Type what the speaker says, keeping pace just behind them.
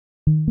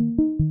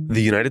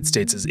The United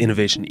States'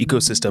 innovation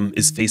ecosystem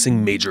is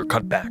facing major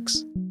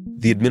cutbacks.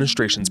 The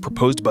administration's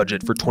proposed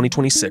budget for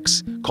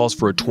 2026 calls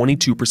for a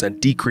 22%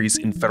 decrease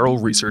in federal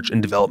research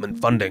and development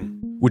funding,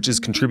 which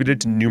has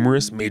contributed to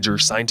numerous major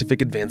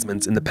scientific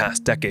advancements in the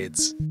past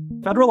decades.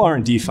 Federal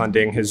R&D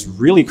funding has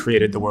really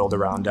created the world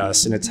around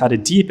us, and it's had a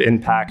deep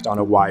impact on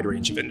a wide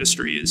range of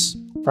industries.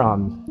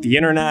 From the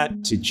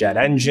internet to jet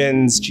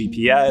engines,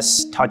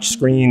 GPS,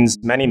 touchscreens,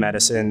 many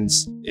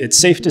medicines, it's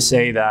safe to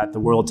say that the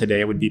world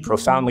today would be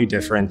profoundly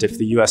different if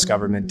the US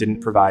government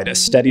didn't provide a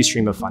steady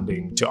stream of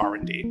funding to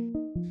R&D.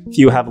 If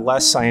you have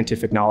less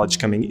scientific knowledge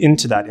coming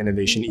into that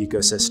innovation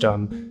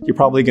ecosystem, you're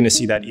probably going to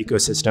see that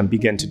ecosystem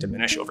begin to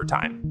diminish over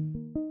time.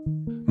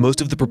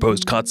 Most of the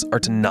proposed cuts are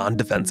to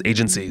non-defense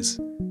agencies.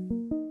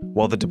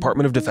 While the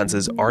Department of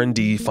Defense's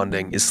R&D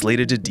funding is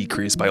slated to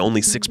decrease by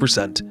only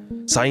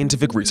 6%,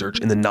 scientific research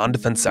in the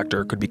non-defense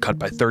sector could be cut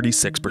by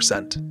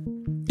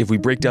 36%. If we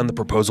break down the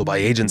proposal by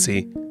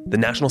agency, the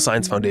National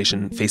Science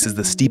Foundation faces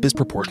the steepest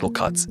proportional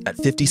cuts at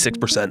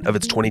 56% of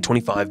its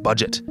 2025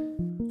 budget,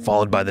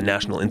 followed by the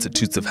National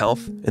Institutes of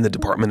Health and the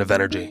Department of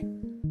Energy.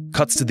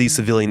 Cuts to these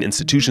civilian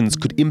institutions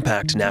could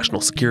impact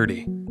national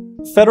security.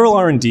 Federal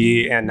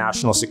R&D and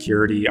national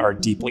security are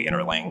deeply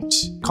interlinked.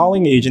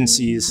 Calling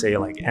agencies, say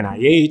like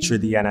NIH or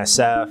the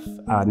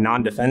NSF,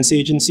 non-defense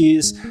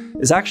agencies,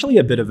 is actually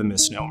a bit of a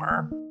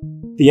misnomer.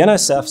 The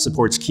NSF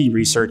supports key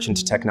research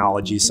into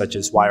technologies such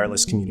as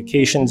wireless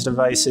communications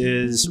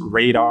devices,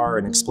 radar,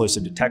 and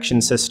explosive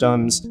detection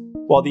systems,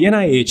 while the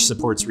NIH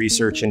supports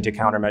research into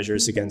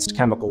countermeasures against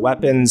chemical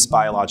weapons,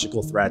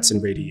 biological threats,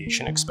 and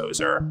radiation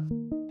exposure.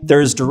 There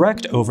is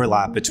direct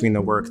overlap between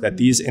the work that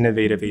these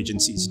innovative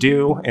agencies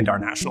do and our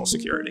national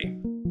security.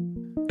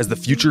 As the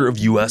future of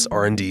US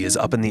R&D is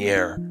up in the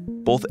air,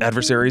 both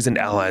adversaries and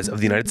allies of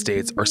the United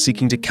States are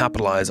seeking to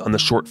capitalize on the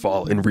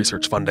shortfall in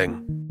research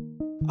funding.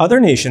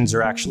 Other nations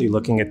are actually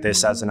looking at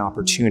this as an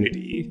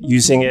opportunity,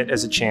 using it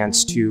as a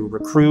chance to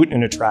recruit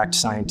and attract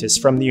scientists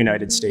from the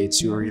United States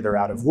who are either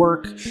out of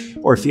work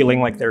or feeling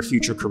like their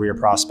future career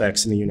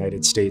prospects in the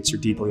United States are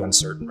deeply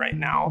uncertain right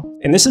now.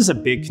 And this is a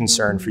big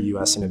concern for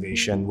US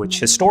innovation, which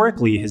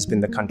historically has been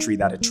the country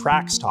that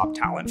attracts top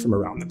talent from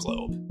around the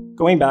globe.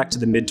 Going back to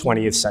the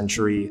mid-20th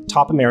century,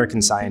 top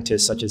American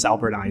scientists such as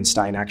Albert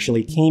Einstein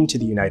actually came to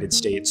the United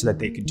States so that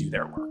they could do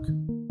their work.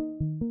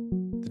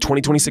 The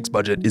 2026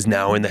 budget is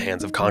now in the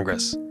hands of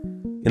Congress,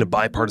 and a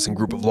bipartisan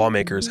group of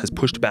lawmakers has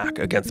pushed back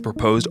against the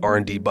proposed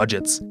R&D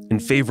budgets in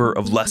favor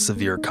of less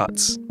severe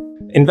cuts.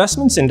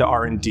 Investments into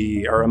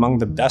R&D are among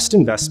the best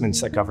investments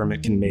that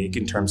government can make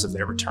in terms of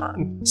their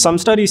return. Some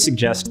studies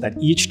suggest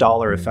that each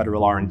dollar of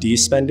federal R&D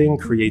spending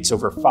creates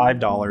over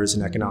 $5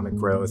 in economic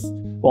growth,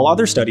 while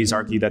other studies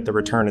argue that the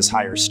return is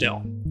higher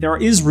still. There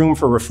is room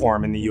for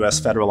reform in the US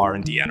federal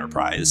R&D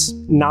enterprise.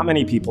 Not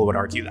many people would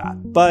argue that.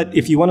 But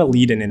if you want to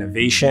lead in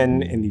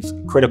innovation in these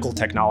critical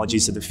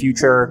technologies of the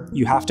future,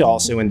 you have to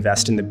also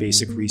invest in the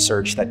basic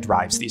research that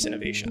drives these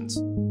innovations.